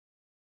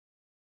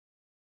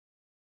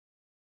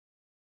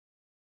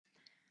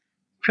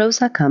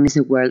Pros.com is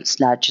the world's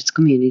largest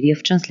community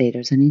of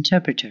translators and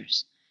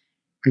interpreters.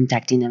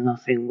 Contacting and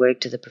offering work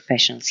to the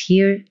professionals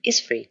here is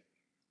free,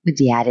 with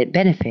the added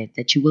benefit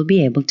that you will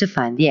be able to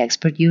find the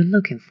expert you're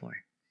looking for.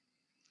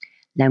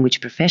 Language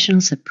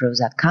professionals at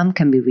Pros.com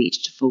can be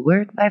reached for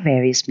work by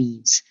various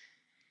means.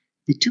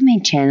 The two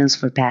main channels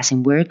for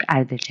passing work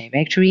are the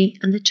directory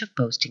and the job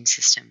posting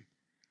system.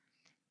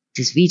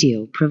 This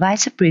video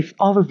provides a brief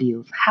overview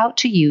of how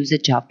to use the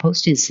job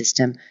posting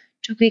system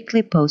to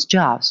quickly post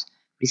jobs,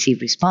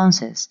 receive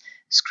responses,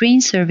 screen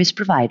service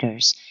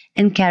providers,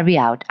 and carry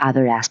out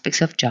other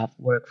aspects of job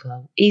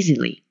workflow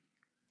easily.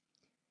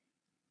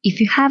 If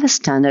you have a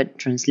standard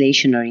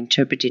translation or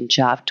interpreting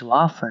job to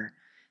offer,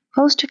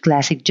 post a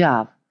classic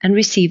job and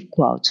receive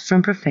quotes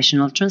from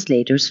professional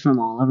translators from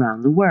all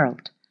around the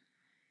world.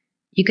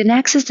 You can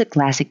access the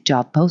classic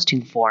job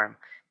posting form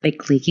by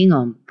clicking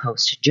on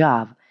Post a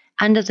Job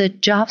under the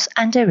Jobs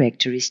and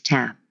Directories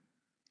tab.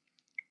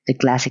 The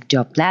classic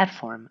job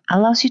platform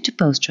allows you to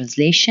post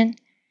translation,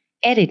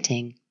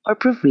 editing, or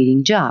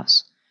proofreading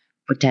jobs,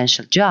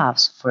 potential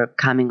jobs for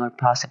upcoming or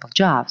possible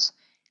jobs,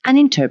 and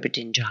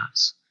interpreting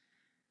jobs.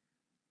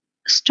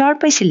 Start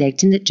by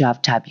selecting the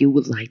job type you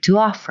would like to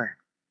offer.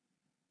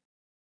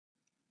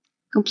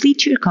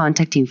 Complete your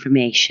contact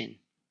information.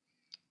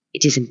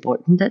 It is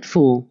important that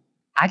full,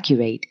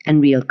 accurate,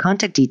 and real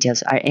contact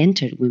details are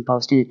entered when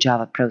posting a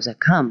job at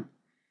Pros.com.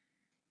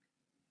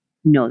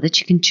 Note that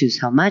you can choose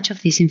how much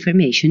of this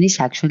information is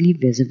actually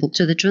visible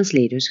to the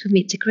translators who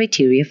meet the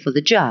criteria for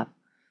the job.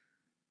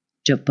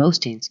 Job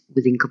postings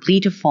with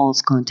incomplete or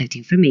false contact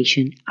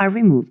information are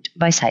removed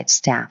by site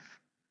staff.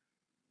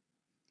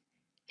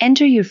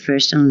 Enter your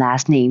first and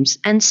last names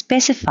and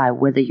specify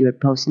whether you are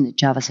posting the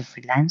job as a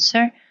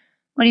freelancer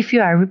or if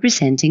you are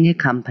representing a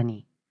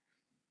company.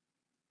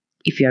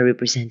 If you are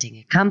representing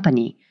a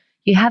company,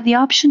 you have the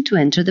option to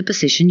enter the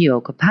position you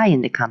occupy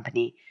in the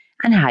company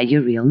and hide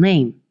your real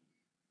name.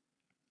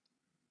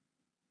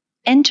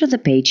 Enter the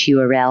page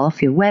URL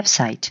of your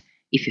website,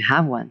 if you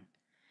have one.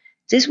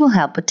 This will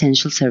help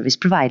potential service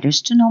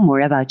providers to know more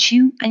about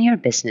you and your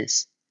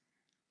business.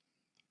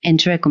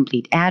 Enter a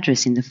complete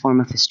address in the form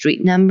of a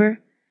street number,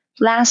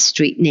 plus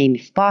street name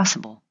if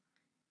possible,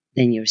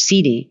 then your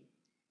city,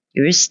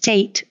 your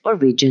state or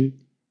region,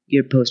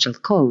 your postal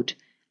code,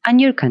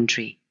 and your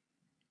country.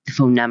 The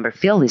phone number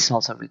field is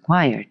also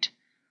required.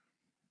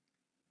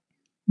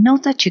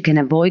 Note that you can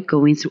avoid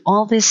going through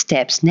all these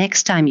steps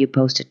next time you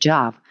post a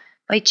job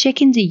by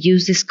checking the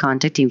Use this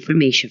contact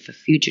information for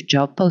future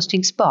job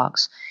postings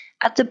box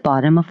at the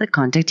bottom of the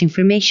Contact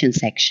Information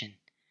section.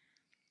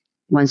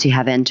 Once you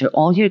have entered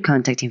all your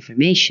contact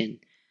information,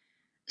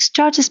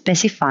 start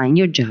specifying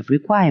your job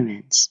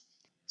requirements.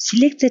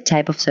 Select the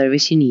type of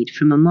service you need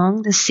from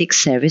among the 6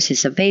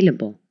 services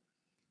available.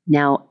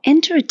 Now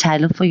enter a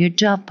title for your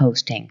job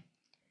posting.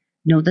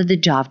 Note that the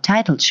job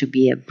title should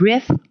be a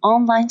brief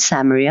online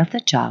summary of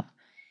the job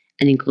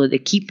and include the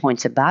key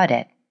points about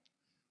it.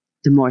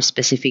 The more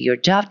specific your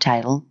job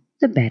title,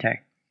 the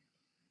better.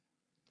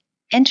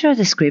 Enter a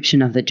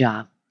description of the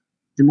job.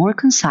 The more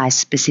concise,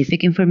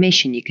 specific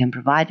information you can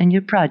provide on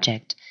your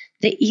project,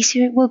 the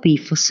easier it will be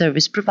for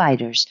service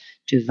providers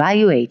to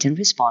evaluate and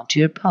respond to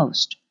your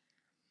post.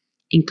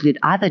 Include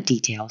other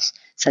details,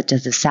 such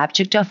as the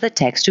subject of the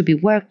text to be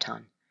worked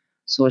on,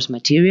 source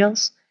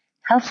materials,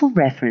 helpful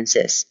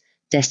references,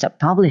 desktop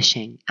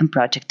publishing, and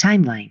project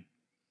timeline.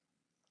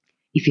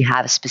 If you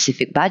have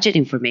specific budget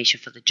information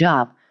for the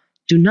job,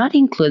 do not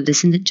include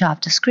this in the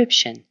job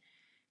description.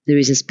 There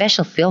is a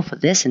special field for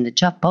this in the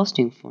job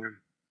posting form.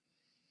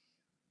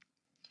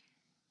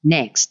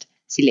 Next,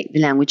 select the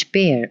language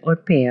pair or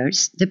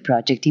pairs the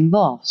project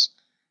involves.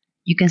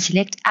 You can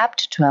select up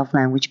to 12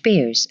 language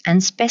pairs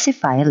and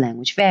specify a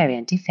language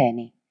variant, if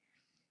any.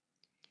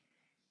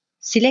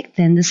 Select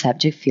then the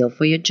subject field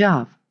for your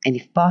job, and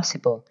if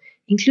possible,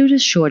 include a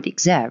short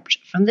excerpt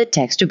from the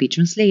text to be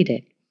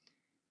translated.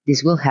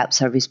 This will help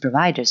service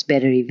providers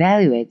better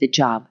evaluate the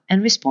job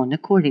and respond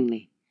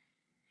accordingly.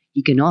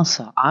 You can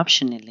also,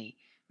 optionally,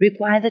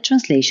 require the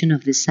translation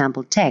of this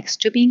sample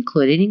text to be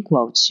included in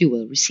quotes you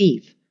will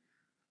receive.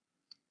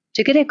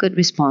 To get a good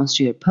response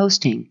to your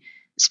posting,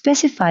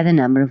 specify the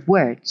number of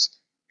words,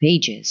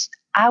 pages,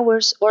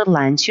 hours, or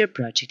lines your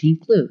project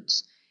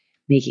includes.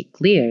 Make it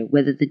clear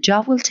whether the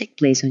job will take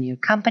place on your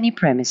company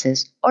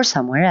premises or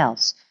somewhere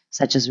else,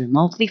 such as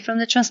remotely from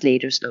the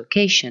translator's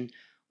location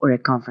or a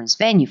conference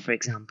venue, for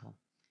example.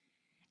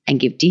 And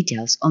give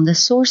details on the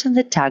source and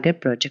the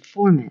target project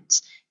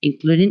formats,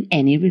 including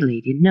any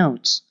related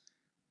notes.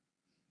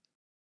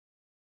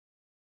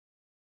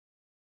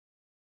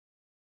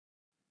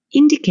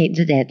 Indicate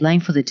the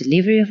deadline for the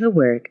delivery of the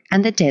work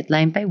and the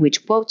deadline by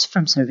which quotes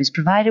from service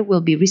provider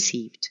will be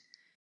received.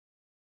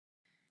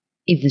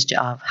 If this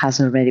job has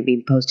already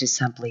been posted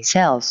someplace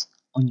else,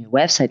 on your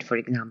website for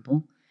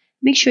example,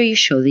 make sure you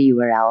show the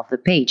URL of the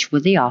page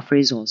where the offer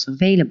is also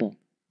available.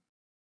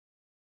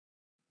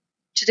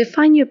 To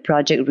define your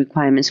project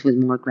requirements with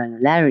more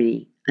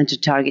granularity and to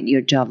target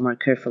your job more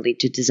carefully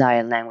to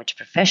desired language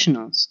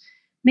professionals,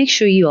 make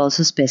sure you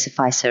also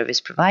specify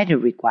service provider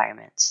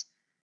requirements.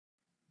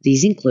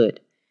 These include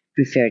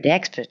preferred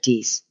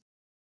expertise,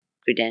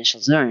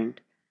 credentials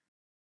earned,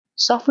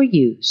 software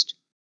used,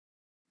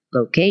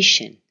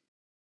 location,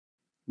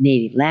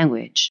 native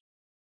language,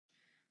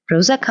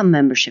 Prozacom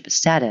membership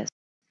status,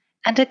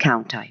 and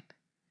account type.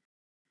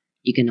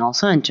 You can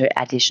also enter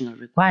additional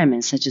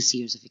requirements such as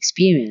years of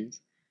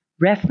experience,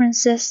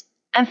 references,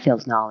 and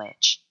field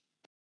knowledge.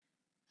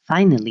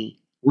 Finally,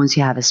 once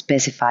you have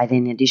specified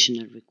any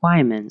additional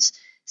requirements,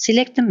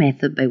 select the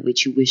method by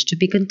which you wish to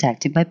be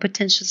contacted by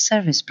potential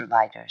service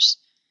providers.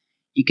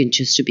 You can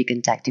choose to be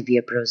contacted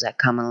via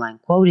Prozacom online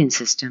quoting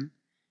system,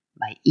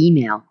 by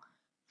email,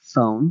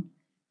 phone,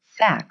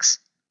 fax,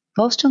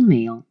 postal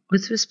mail, or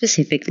through a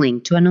specific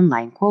link to an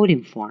online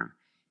quoting form,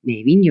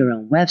 maybe in your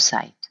own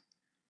website.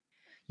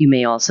 You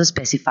may also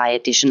specify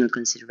additional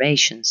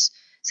considerations,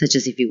 such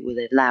as if you would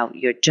allow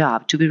your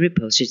job to be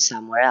reposted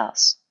somewhere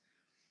else.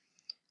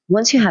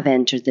 Once you have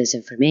entered this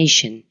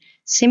information,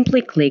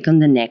 simply click on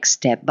the Next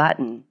Step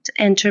button to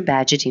enter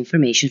Badgett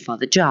information for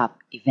the job,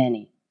 if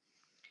any.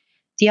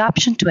 The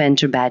option to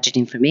enter Badgett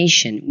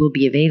information will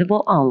be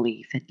available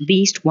only if at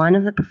least one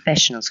of the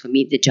professionals who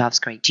meet the job's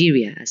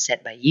criteria as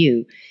set by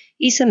you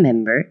is a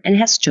member and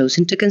has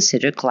chosen to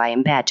consider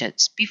client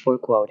Badgetts before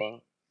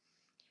quoting.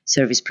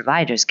 Service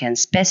providers can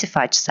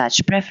specify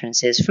such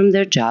preferences from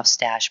their job's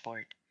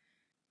dashboard.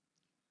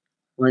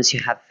 Once you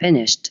have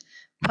finished,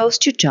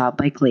 post your job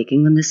by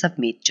clicking on the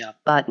Submit Job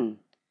button.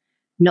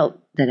 Note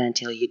that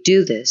until you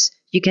do this,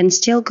 you can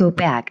still go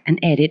back and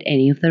edit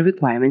any of the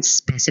requirements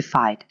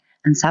specified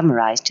and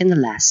summarized in the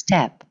last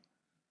step.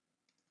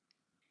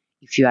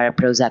 If you are a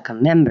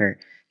Prozacom member,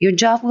 your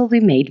job will be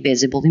made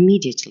visible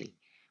immediately,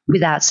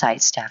 without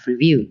site staff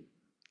review.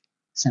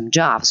 Some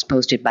jobs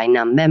posted by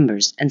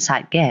non-members and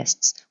site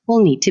guests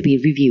will need to be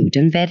reviewed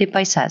and vetted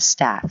by site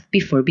staff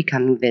before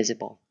becoming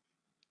visible.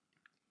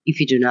 If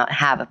you do not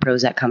have a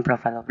Prozacom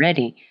profile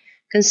already,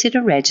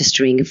 consider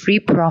registering a free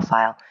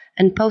profile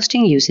and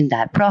posting using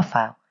that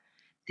profile.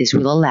 This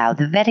will allow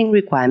the vetting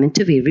requirement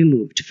to be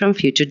removed from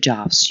future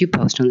jobs you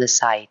post on the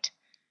site.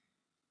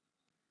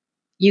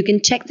 You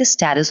can check the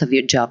status of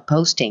your job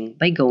posting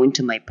by going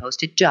to My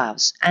Posted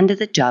Jobs under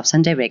the Jobs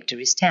and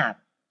Directories tab.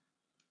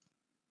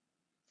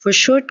 For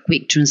short,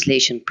 quick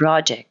translation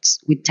projects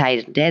with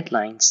tight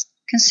deadlines,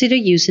 consider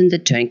using the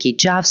Turnkey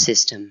Job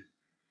system.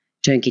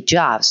 Turnkey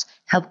Jobs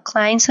help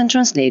clients and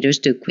translators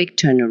do quick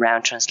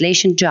turnaround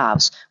translation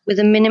jobs with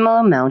a minimal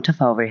amount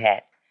of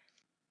overhead.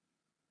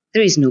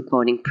 There is no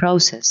quoting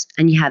process,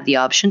 and you have the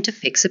option to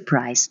fix a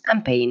price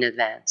and pay in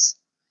advance.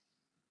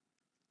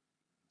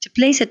 To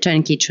place a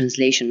turnkey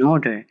translation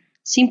order,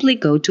 simply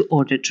go to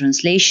Order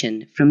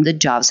Translation from the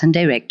Jobs and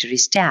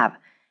Directories tab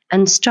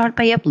and start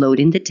by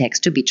uploading the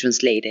text to be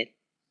translated.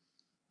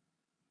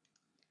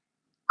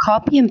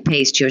 Copy and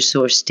paste your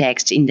source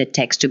text in the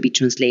Text to be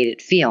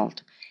Translated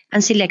field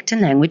and select a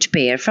language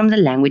pair from the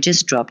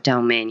Languages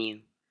drop-down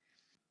menu.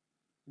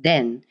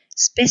 Then,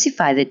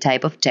 specify the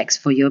type of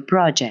text for your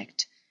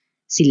project.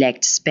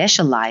 Select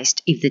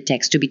Specialized if the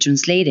text to be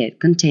translated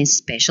contains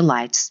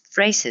specialized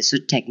phrases or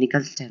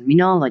technical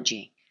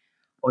terminology,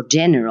 or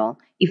General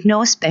if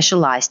no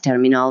specialized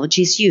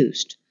terminology is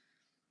used.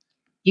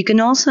 You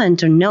can also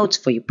enter notes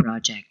for your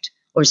project,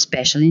 or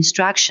special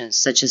instructions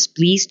such as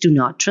please do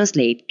not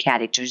translate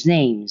characters'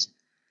 names.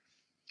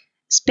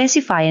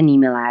 Specify an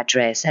email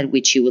address at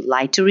which you would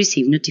like to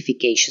receive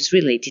notifications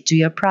related to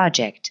your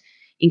project,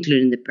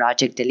 including the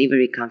project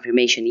delivery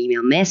confirmation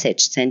email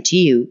message sent to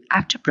you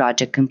after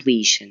project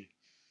completion.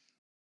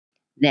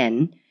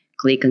 Then,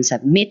 click on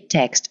Submit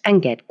Text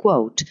and Get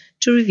Quote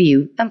to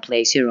review and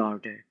place your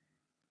order.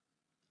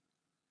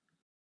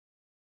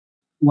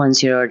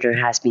 Once your order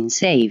has been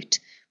saved,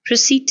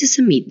 proceed to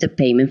submit the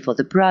payment for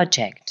the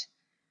project.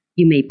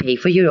 You may pay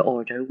for your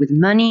order with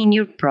money in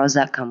your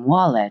Prozacom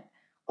wallet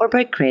or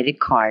by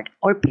credit card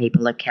or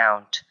PayPal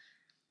account.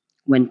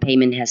 When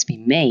payment has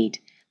been made,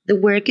 the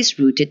work is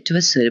routed to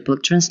a suitable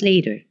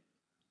translator.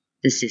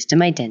 The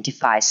system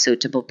identifies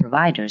suitable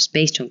providers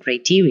based on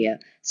criteria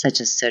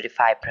such as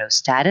Certified Pro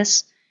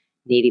status,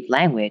 native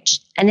language,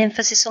 and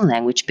emphasis on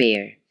language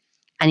pair,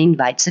 and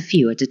invites a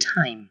few at a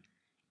time,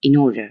 in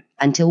order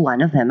until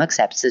one of them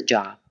accepts the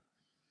job.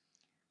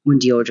 When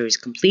the order is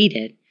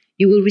completed,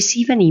 you will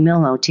receive an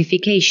email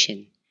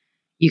notification.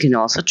 You can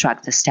also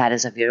track the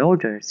status of your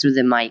order through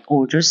the My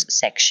Orders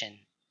section.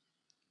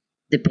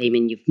 The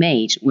payment you've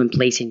made when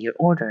placing your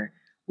order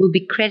will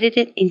be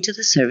credited into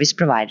the service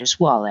provider's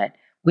wallet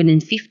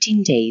within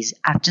 15 days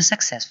after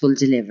successful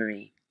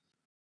delivery.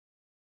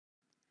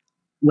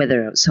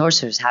 Whether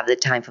outsourcers have the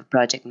time for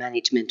project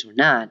management or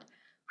not,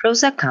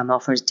 Prozacom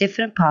offers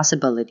different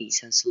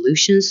possibilities and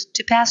solutions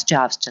to pass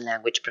jobs to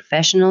language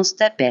professionals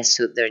that best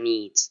suit their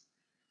needs.